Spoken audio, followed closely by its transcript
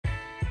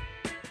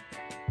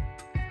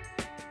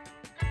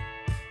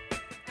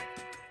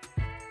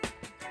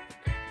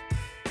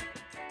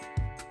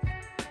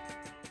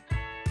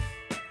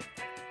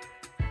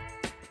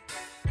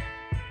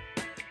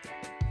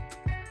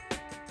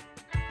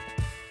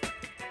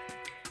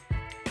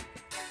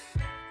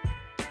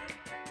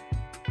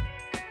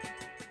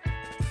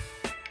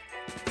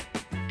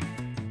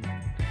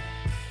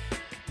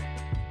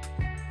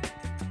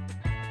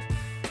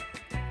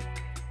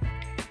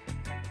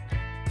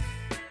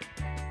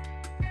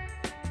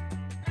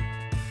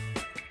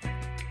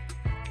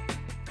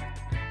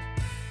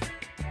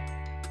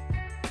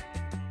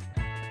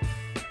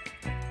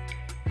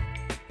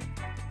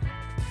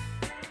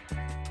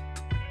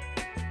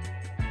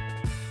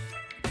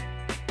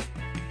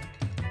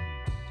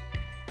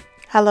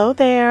Hello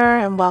there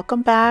and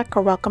welcome back,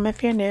 or welcome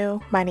if you're new.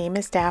 My name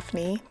is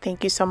Daphne.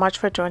 Thank you so much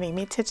for joining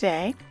me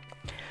today.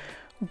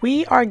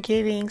 We are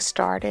getting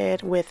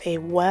started with a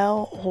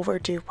well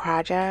overdue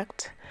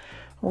project.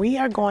 We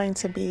are going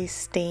to be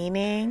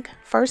staining,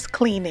 first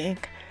cleaning,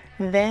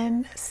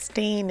 then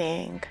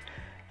staining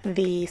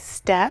the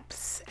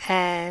steps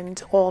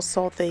and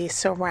also the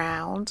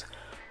surround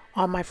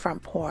on my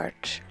front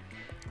porch.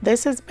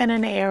 This has been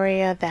an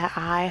area that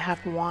I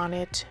have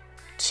wanted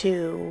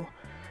to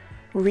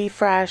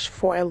refresh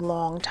for a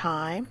long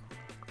time.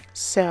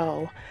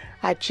 So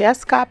I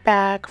just got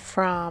back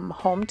from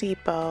Home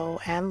Depot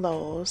and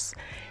Lowe's,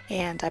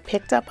 and I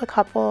picked up a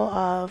couple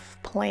of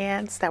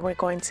plants that we're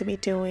going to be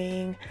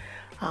doing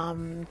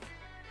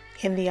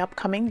in the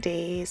upcoming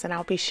days, and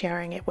I'll be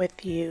sharing it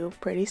with you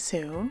pretty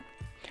soon.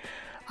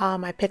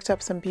 I picked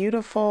up some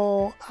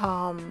beautiful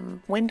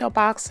window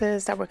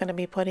boxes that we're going to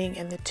be putting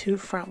in the two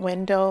front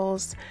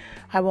windows.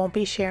 I won't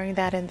be sharing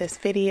that in this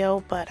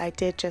video, but I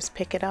did just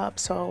pick it up,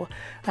 so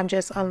I'm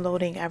just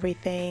unloading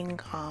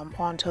everything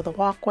onto the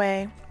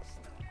walkway.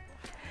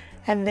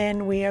 And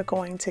then we are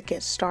going to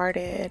get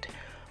started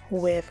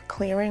with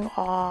clearing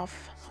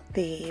off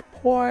the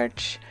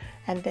porch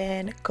and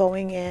then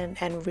going in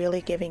and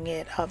really giving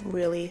it a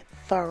really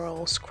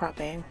thorough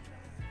scrubbing.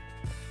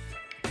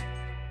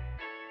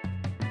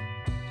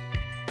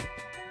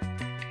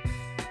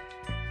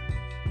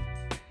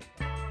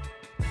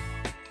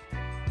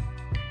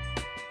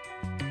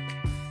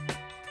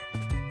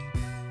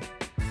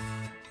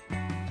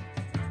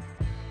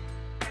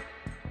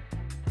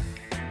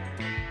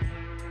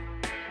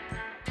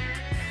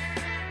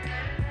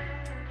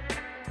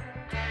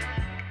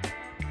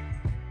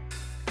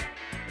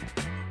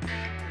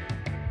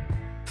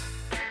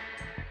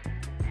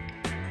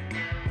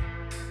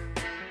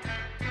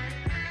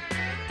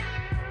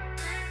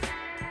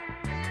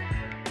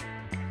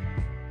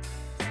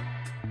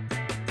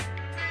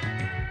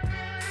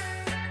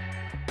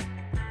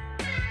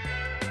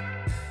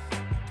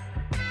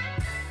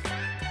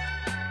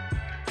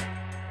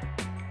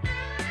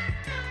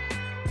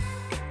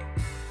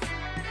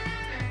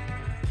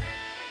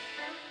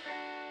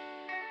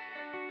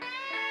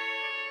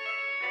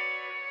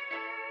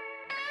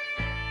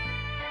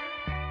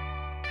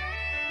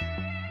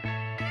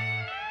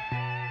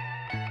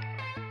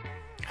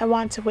 I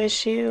want to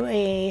wish you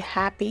a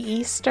happy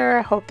Easter.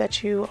 I hope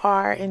that you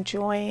are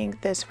enjoying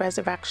this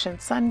Resurrection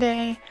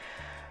Sunday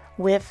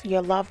with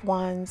your loved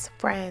ones,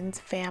 friends,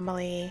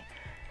 family,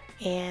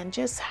 and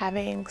just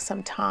having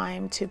some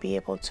time to be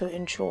able to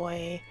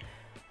enjoy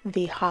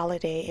the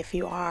holiday if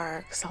you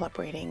are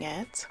celebrating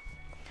it.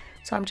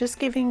 So I'm just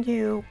giving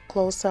you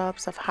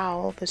close-ups of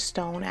how the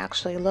stone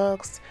actually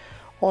looks,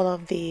 all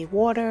of the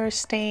water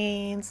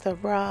stains, the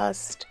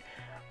rust.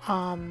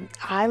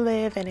 I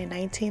live in a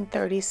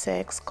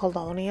 1936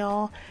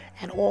 colonial,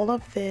 and all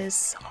of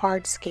this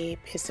hardscape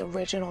is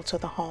original to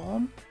the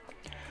home.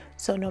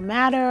 So no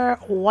matter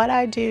what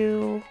I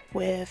do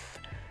with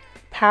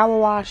power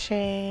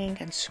washing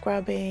and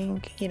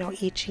scrubbing,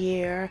 each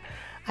year,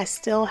 I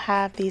still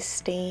have these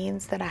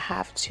stains that I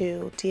have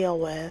to deal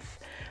with.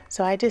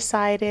 So I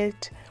decided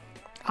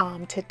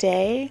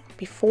today,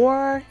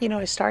 before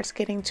it starts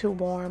getting too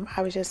warm,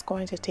 I was just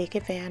going to take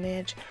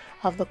advantage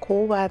of the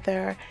cool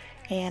weather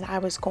and I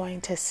was going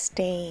to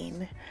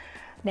stain.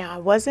 Now, I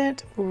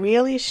wasn't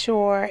really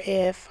sure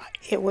if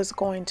it was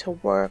going to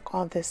work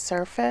on this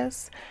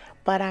surface,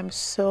 but I'm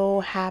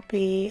so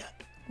happy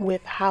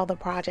with how the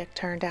project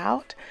turned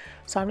out.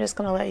 So I'm just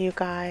going to let you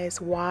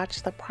guys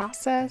watch the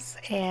process,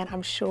 and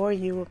I'm sure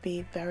you will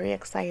be very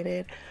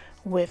excited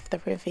with the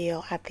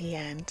reveal at the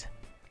end.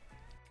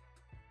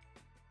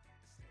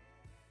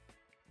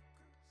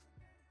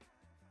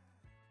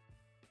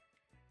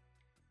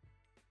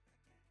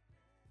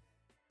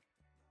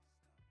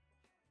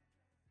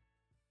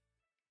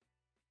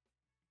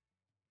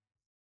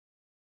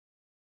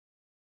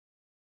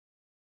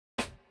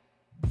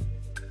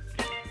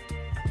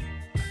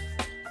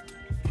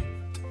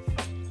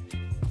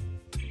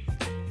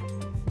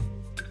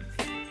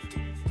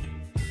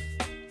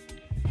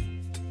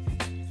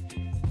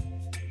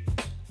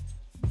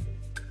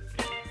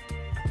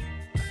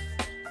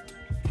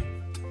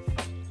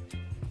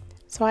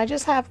 So I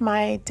just have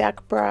my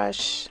deck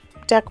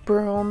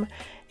broom,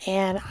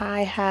 and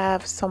I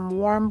have some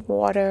warm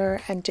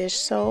water and dish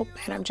soap,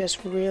 and I'm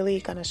just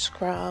really gonna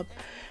scrub.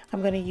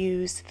 I'm gonna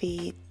use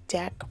the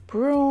deck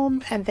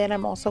broom, and then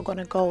I'm also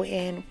gonna go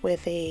in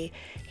with a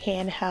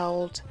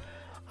handheld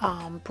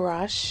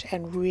brush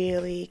and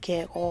really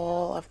get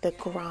all of the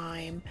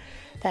grime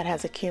that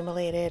has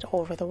accumulated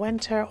over the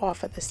winter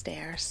off of the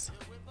stairs.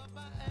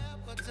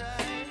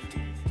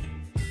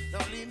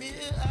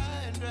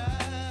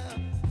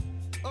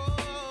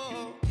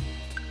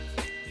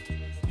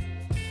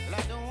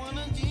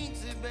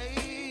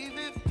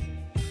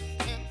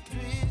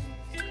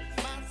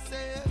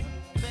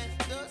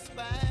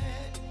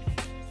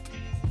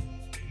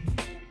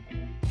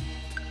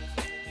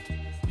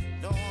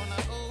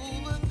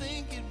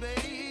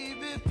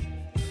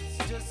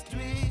 Just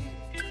treat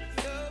your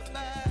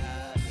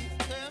body,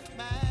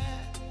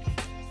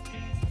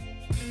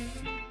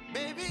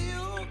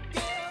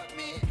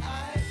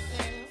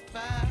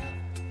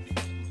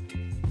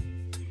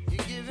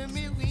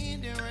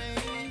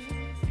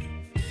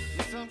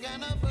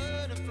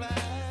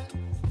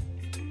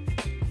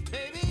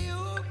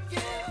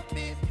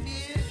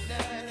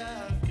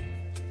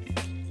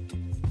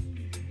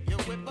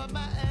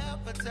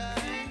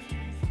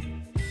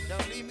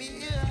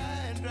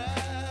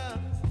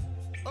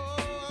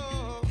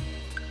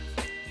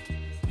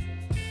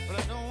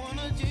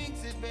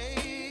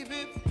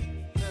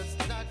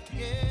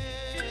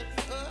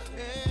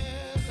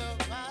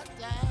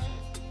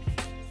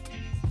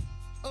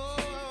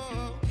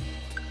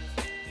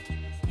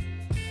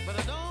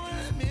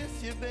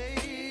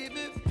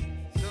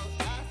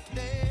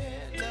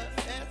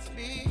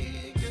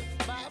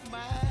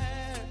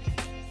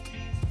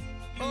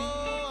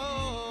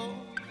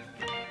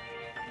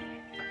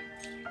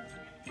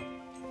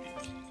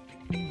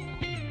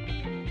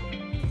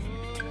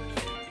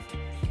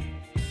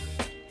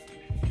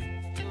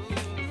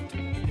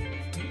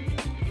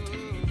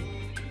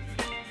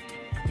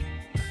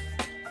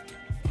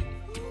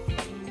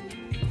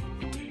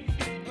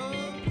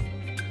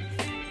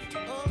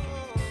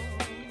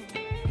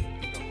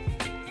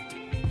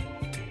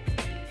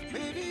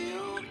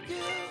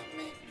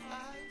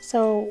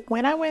 So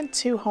when I went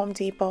to Home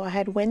Depot, I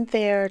had went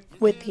there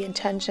with the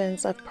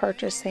intentions of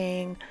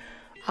purchasing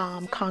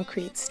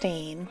concrete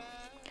stain.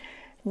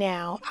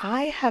 Now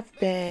I have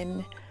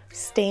been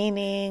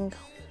staining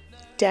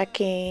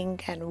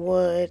decking and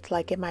wood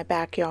like in my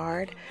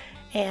backyard,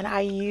 and I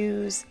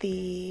use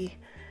the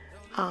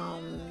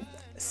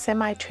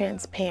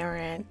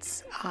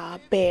semi-transparent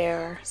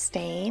bare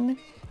stain,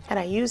 and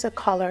I use a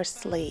color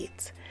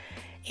slate.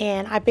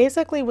 And I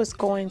basically was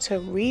going to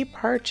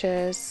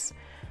repurchase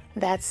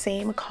that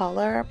same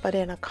color but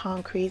in a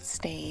concrete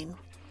stain.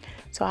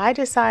 So I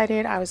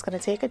decided I was going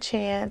to take a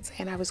chance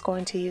and I was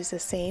going to use the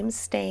same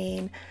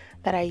stain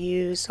that I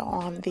used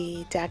on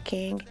the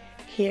decking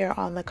here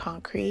on the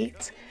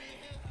concrete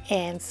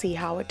and see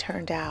how it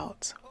turned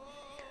out.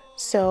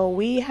 So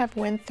we have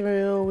went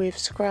through, we've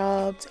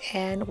scrubbed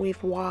and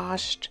we've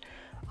washed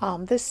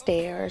the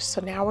stairs. So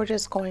now we're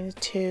just going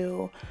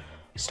to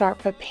start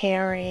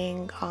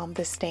preparing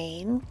the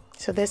stain.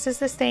 So this is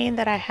the stain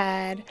that I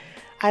had.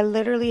 I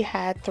literally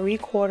had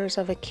 3/4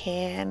 of a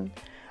can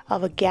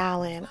of a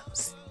gallon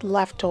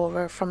left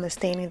over from the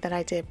staining that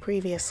I did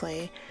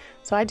previously.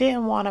 So I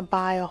didn't want to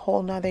buy a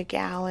whole nother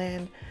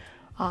gallon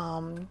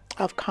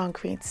of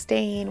concrete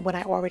stain when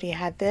I already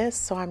had this.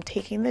 So I'm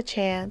taking the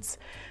chance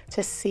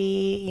to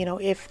see, you know,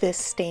 if this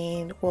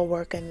stain will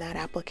work in that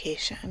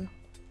application.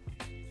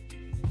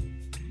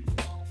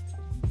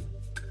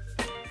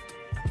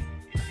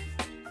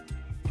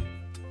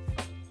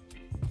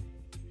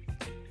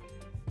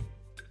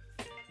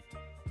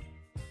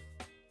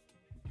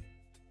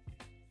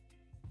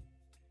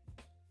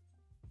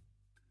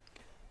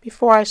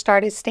 Before I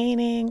started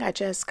staining, I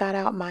just got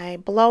out my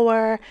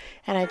blower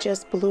and I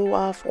just blew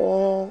off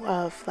all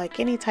of like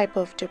any type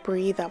of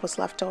debris that was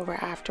left over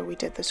after we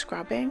did the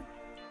scrubbing.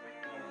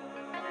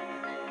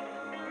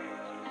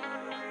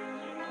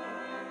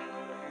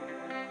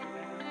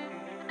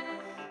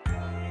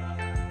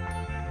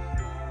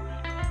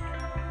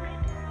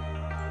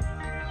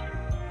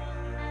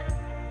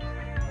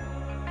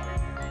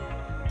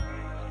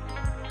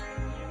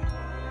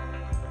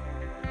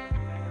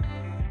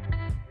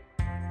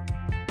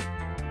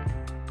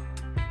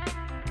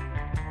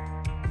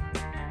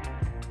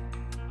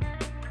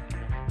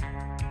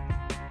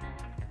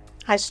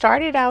 I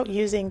started out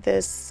using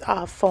this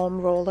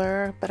foam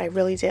roller, but I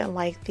really didn't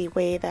like the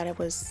way that it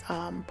was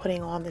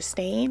putting on the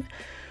stain.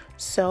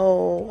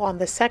 So on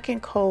the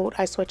second coat,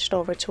 I switched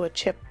over to a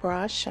chip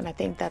brush, and I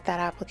think that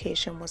that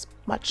application was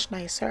much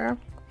nicer.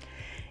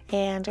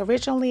 And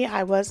originally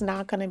I was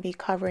not going to be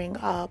covering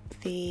up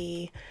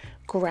the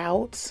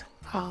grout.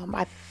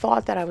 I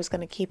thought that I was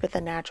going to keep it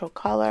the natural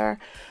color,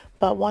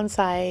 but once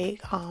I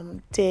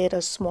did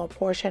a small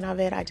portion of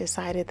it, I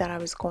decided that I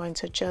was going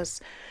to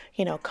just,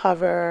 you know,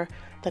 cover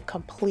the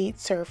complete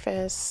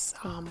surface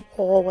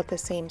all with the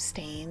same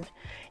stain.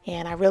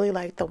 And I really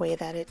liked the way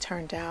that it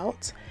turned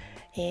out.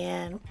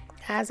 And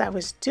as I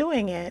was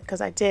doing it,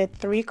 because I did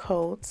 3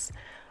 coats,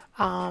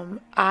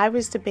 I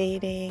was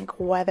debating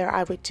whether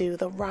I would do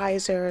the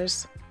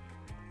risers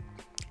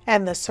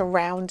and the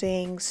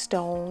surrounding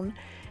stone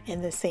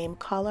in the same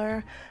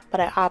color, but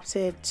I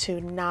opted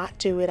to not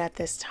do it at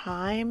this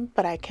time.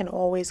 But I can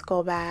always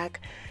go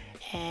back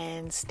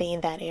and stain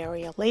that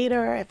area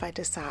later if I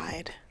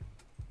decide.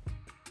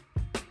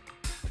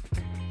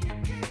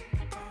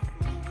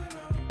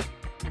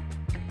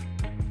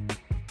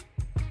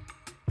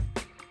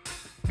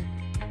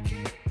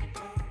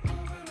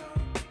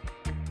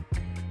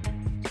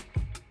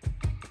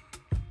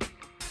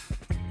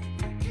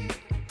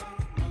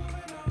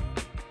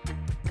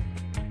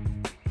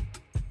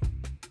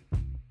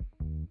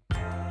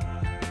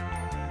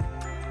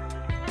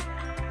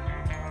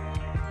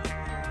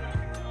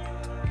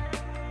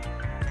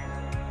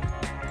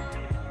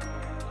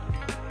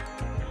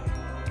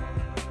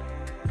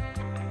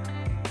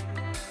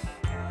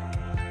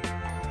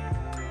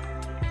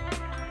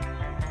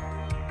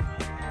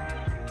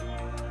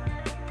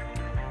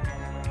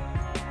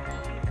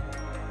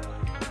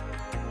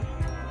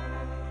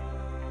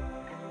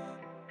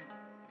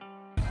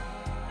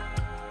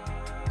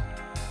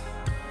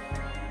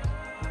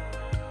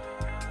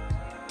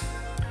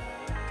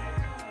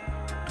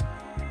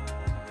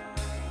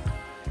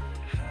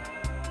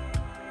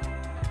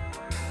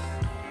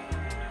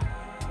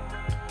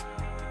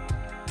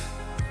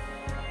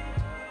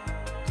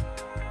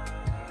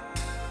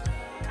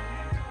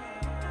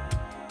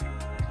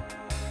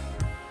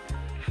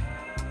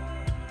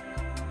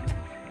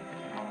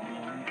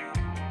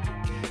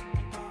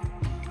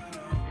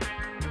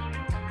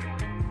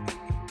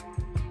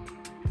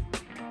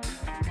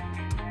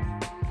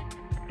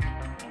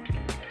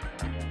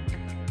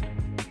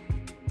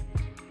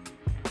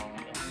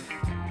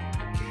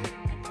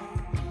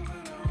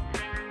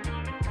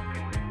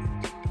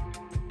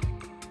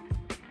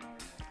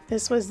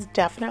 This was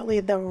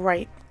definitely the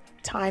right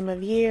time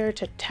of year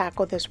to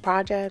tackle this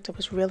project. It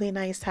was really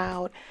nice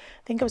out.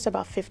 I think it was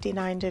about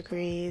 59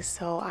 degrees,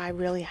 so I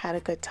really had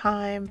a good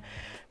time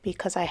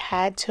because I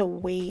had to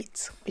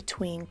wait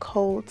between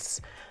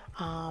coats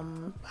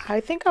I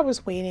think I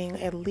was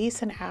waiting at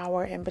least an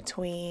hour in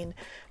between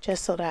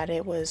just so that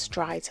it was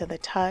dry to the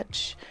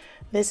touch.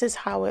 This is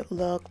how it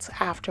looked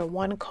after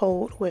one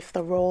coat with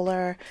the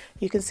roller.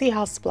 You can see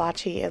how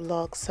splotchy it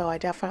looks, so I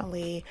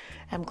definitely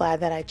am glad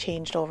that I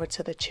changed over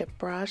to the chip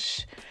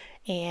brush.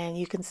 And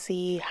you can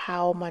see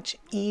how much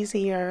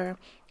easier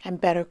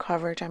and better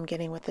coverage I'm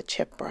getting with the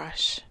chip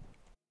brush.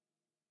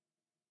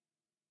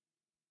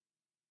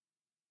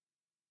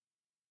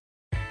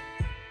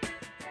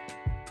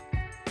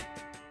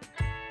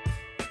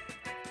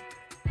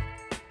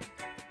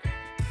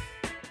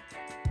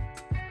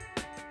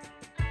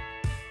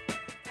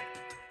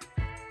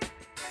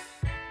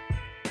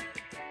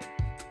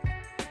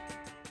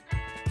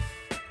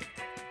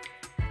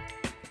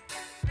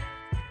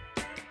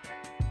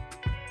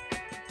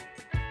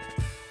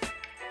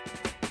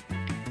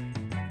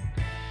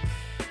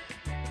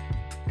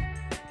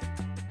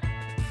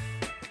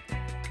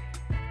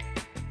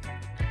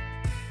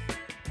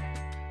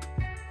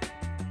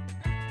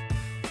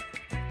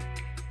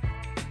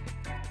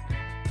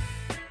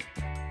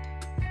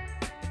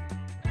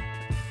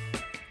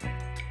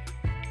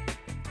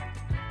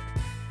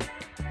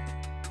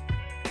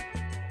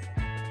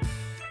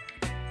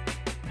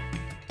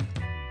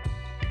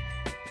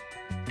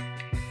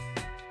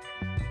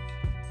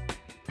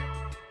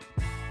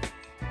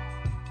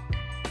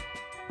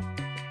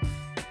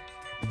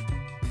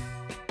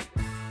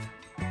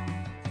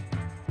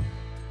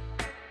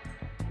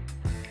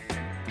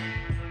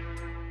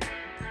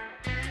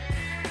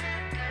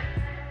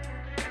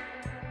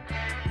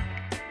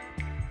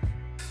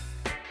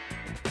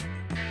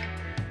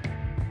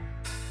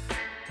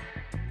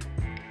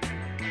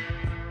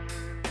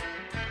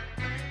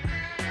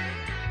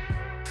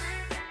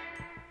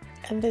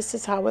 And this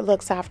is how it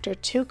looks after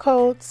two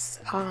coats.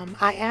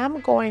 I am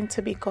going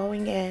to be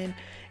going in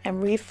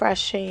and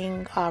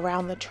refreshing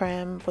around the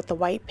trim with the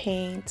white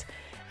paint,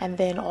 and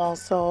then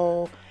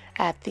also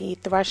at the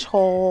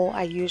threshold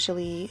I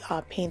usually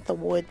paint the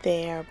wood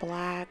there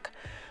black.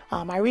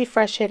 I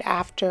refresh it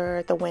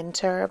after the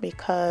winter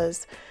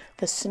because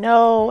the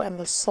snow and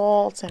the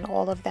salt and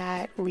all of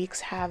that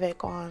wreaks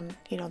havoc on,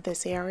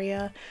 this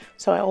area.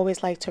 So I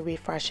always like to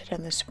refresh it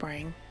in the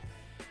spring.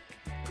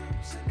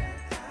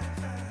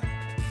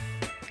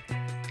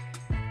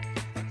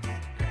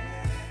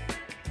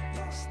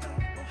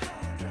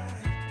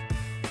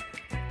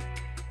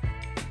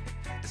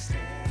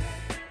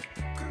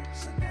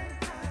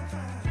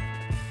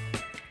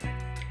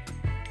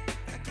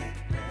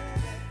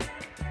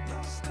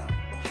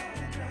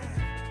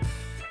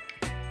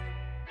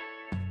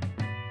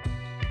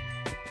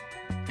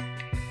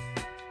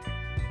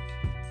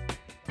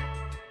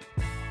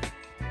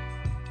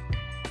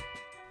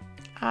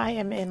 I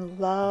am in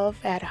love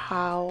at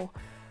how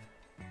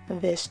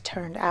this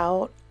turned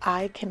out.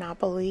 I cannot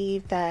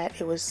believe that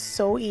it was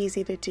so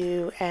easy to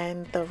do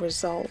and the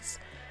results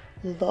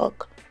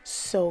look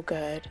so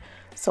good.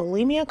 So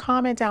leave me a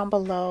comment down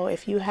below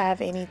if you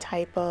have any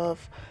type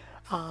of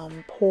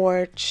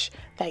porch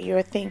that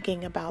you're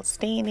thinking about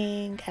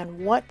staining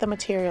and what the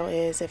material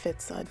is, if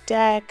it's a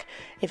deck,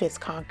 if it's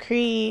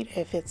concrete,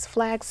 if it's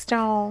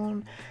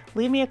flagstone.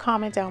 Leave me a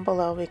comment down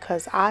below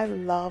because I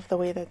love the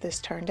way that this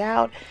turned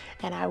out,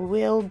 and I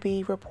will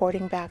be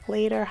reporting back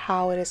later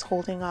how it is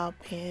holding up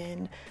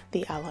in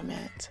the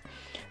element.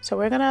 So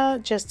we're gonna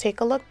just take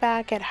a look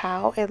back at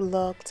how it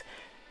looked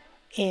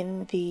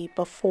in the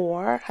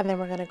before, and then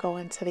we're gonna go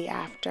into the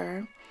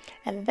after.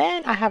 And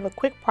then I have a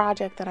quick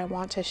project that I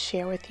want to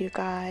share with you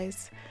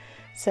guys,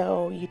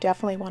 so you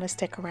definitely want to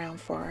stick around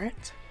for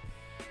it.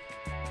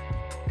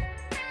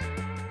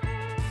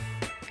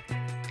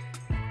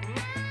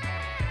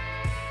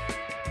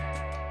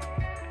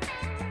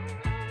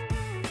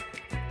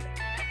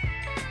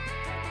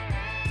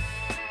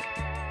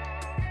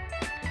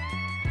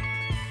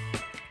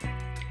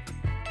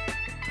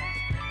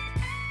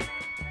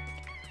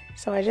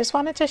 So I just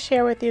wanted to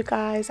share with you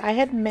guys, I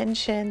had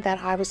mentioned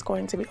that I was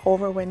going to be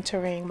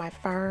overwintering my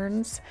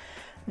ferns.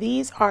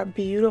 These are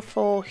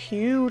beautiful,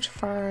 huge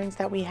ferns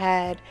that we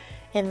had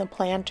in the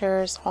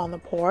planters on the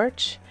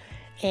porch.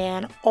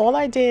 And all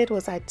I did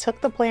was I took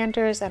the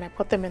planters and I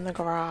put them in the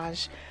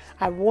garage.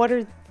 I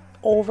watered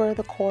over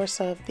the course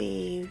of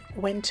the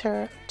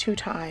winter 2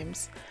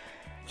 times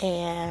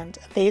and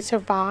they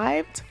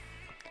survived.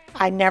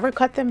 I never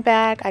cut them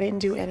back. I didn't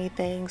do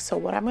anything. So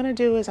what I'm going to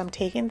do is I'm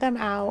taking them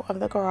out of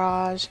the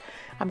garage.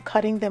 I'm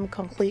cutting them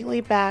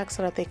completely back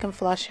so that they can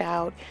flush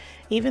out.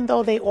 Even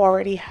though they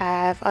already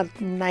have a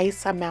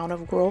nice amount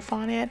of growth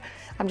on it,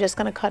 I'm just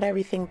going to cut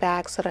everything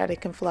back so that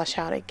it can flush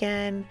out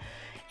again.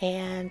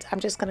 And I'm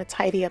just going to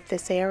tidy up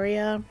this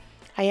area.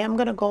 I am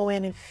going to go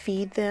in and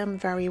feed them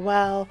very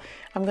well.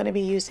 I'm going to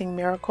be using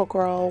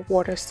Miracle-Gro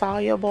water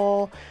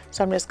soluble.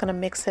 So I'm just going to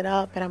mix it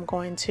up and I'm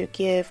going to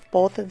give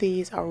both of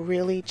these a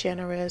really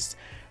generous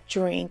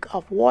drink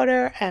of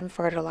water and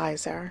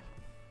fertilizer.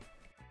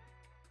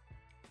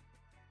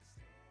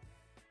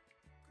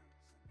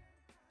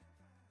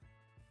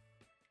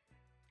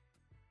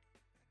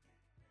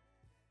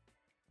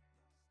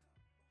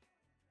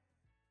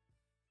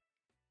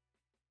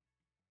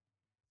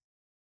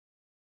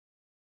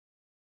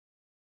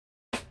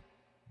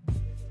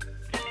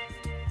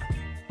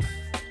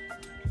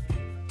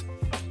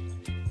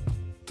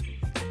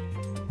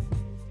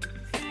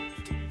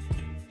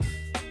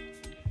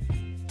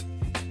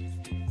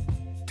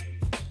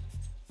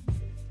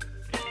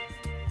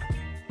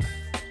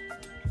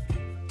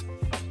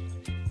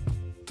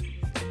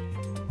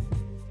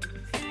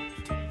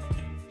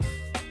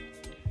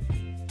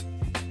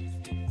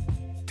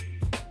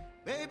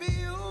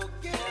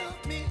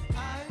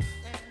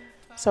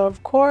 So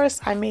of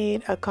course I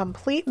made a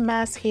complete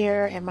mess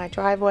here in my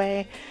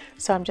driveway,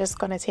 so I'm just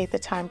going to take the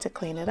time to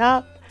clean it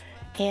up.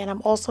 And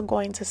I'm also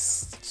going to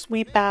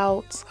sweep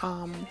out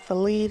the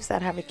leaves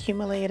that have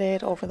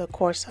accumulated over the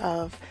course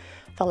of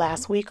the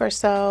last week or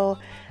so.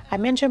 I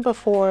mentioned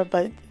before,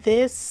 but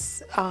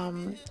this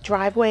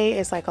driveway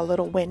is like a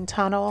little wind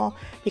tunnel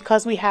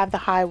because we have the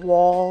high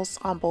walls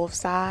on both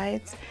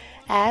sides.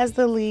 As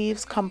the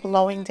leaves come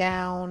blowing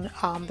down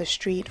the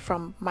street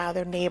from my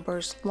other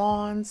neighbors'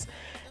 lawns,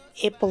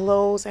 it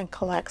blows and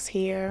collects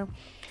here.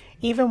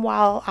 Even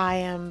while I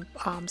am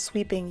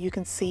sweeping, you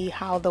can see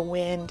how the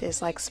wind is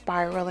like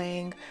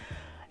spiraling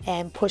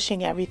and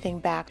pushing everything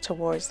back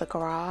towards the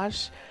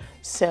garage.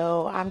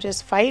 So I'm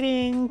just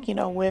fighting, you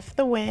know, with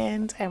the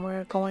wind, and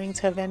we're going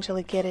to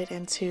eventually get it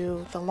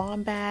into the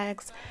lawn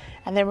bags,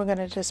 and then we're going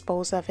to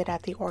dispose of it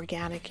at the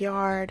organic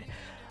yard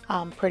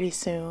pretty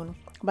soon.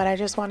 But I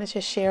just wanted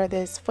to share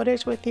this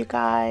footage with you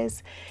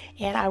guys,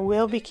 and I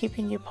will be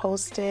keeping you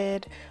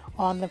posted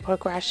on the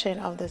progression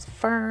of the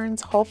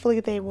ferns. Hopefully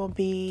they will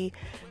be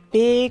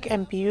big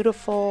and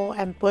beautiful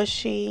and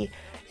bushy,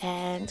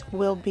 and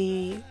will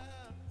be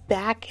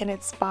back in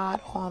its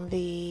spot on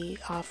the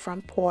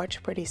front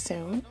porch pretty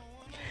soon.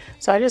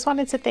 So I just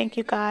wanted to thank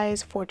you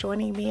guys for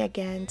joining me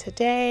again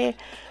today.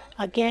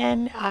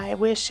 Again, I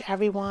wish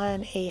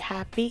everyone a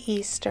happy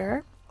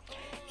Easter,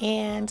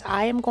 and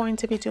I am going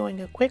to be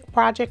doing a quick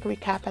project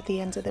recap at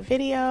the end of the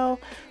video,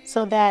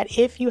 so that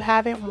if you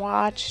haven't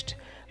watched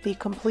the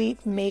complete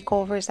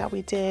makeovers that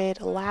we did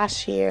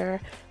last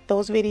year,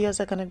 those videos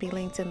are going to be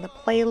linked in the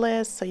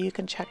playlist so you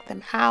can check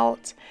them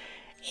out.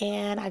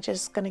 And I'm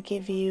just going to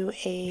give you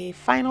a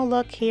final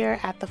look here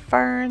at the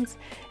ferns,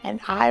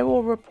 and I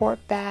will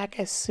report back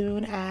as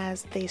soon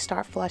as they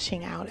start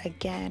flushing out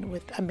again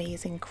with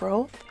amazing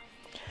growth.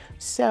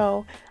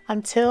 So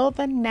until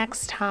the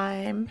next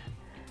time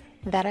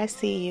that I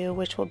see you,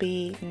 which will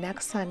be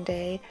next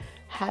Sunday,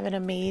 have an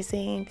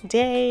amazing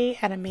day,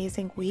 an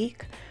amazing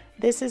week.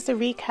 This is the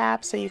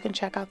recap, so you can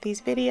check out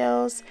these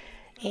videos,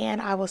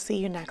 and I will see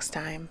you next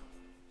time.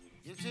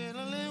 You're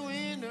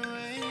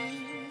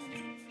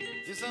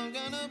some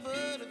kind of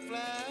butterfly.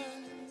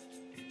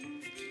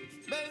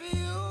 Baby,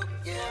 you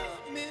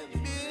give me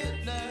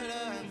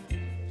midnight.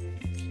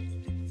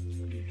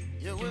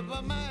 You whip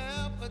up my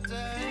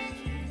appetite.